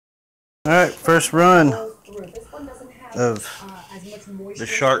Alright, first run of the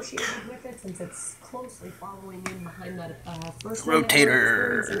shark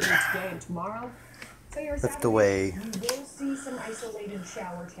rotator liftaway. You will see some isolated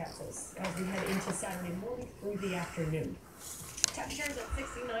shower chances as we head into Saturday morning through the afternoon. Temperatures at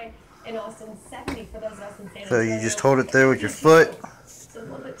 69 in Austin, 70 for those of us in San Antonio. So you just hold it there with your foot. It's a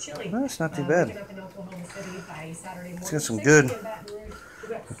little bit chilly. Well, that's not too bad. It's got some good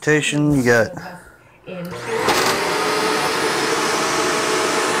rotation. You got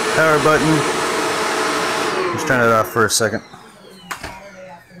power button. Let's turn it off for a second.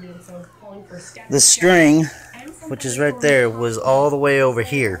 The string, which is right there, was all the way over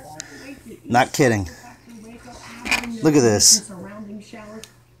here. Not kidding. Look at this.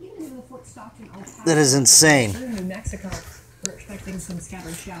 That is insane.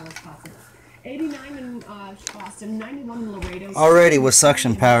 Already with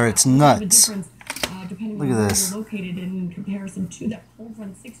suction power, it's nuts. Look at this. Located in comparison to that cold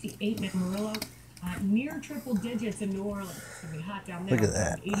front 68 at Amarillo, near triple digits in New Orleans. It's gonna be hot down there. Look at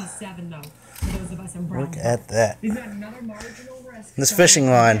that. 87 though. For those of us in Brown. Look at that. We've got another marginal risk. This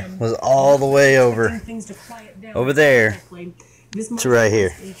fishing line was all the way over there to right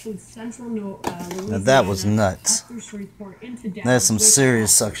here. Now that was nuts. That's some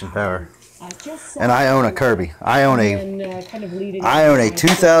serious suction power. And I own a Kirby. I own a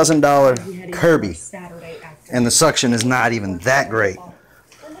 $2,000 Kirby, and the suction is not even that great.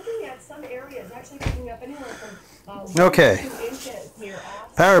 Okay,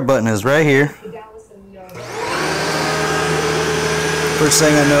 power button is right here. First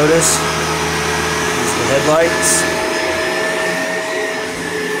thing I notice is the headlights.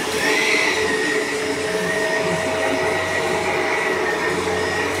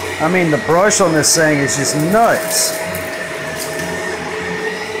 I mean, the brush on this thing is just nuts.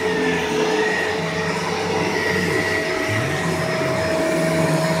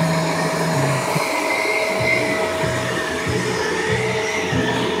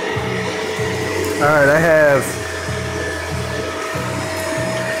 Alright, I have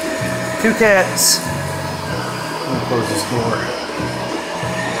 2 cats. Let me close this door.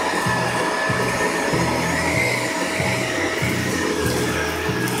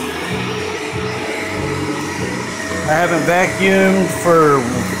 I haven't vacuumed for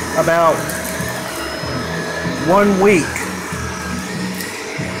about 1 week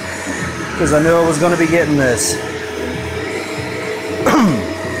because I knew I was going to be getting this.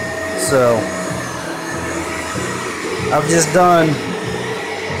 So I've just done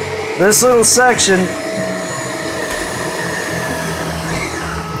this little section.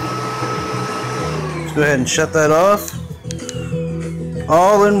 Let's go ahead and shut that off.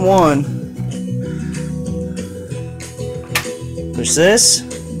 All in one. Push this.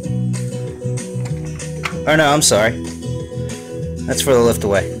 Or no, I'm sorry. That's for the lift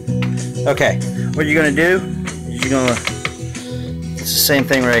away. Okay, what you're gonna do is you're gonna, it's the same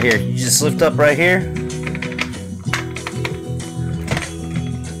thing right here. You just lift up right here.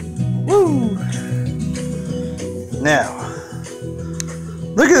 Woo! Now,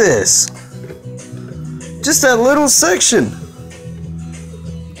 look at this. Just that little section.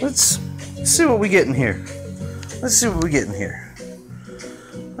 Let's see what we get in here. Let's see what we get in here.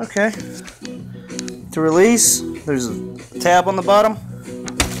 Okay. To release, there's a tab on the bottom.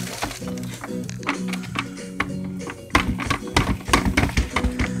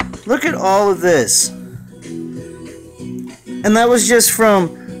 Look at all of this. And that was just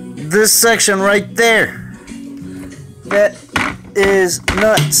from this section right there. That is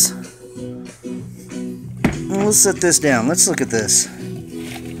nuts. We'll set this down. Let's look at this.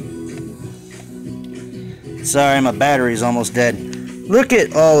 Sorry, my battery's almost dead. Look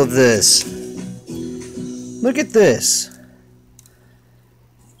at all of this. Look at this.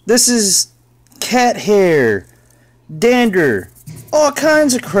 This is cat hair, dander, all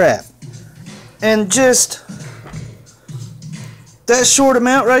kinds of crap. And just that short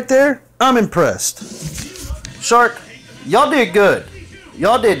amount right there, I'm impressed. Shark, y'all did good.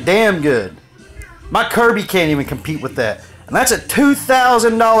 Y'all did damn good. My Kirby can't even compete with that. And that's a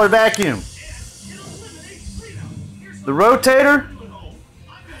 $2,000 vacuum. The rotator,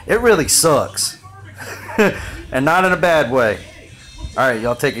 it really sucks. And not in a bad way. Alright,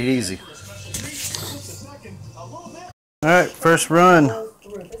 y'all take it easy. Alright, first run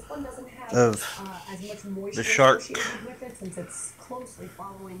of the shark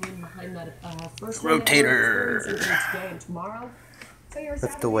rotator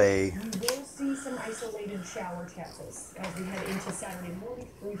liftaway. You will see some isolated shower chances as we head into Saturday morning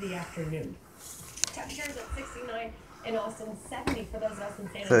through the afternoon. Temperatures at 69 in Austin, 70 for those of us in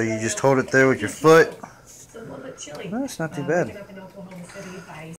San So Antonio. you just hold it there with your foot. It's a little bit chilly. Well, that's not too Waking bad. up in Oklahoma City by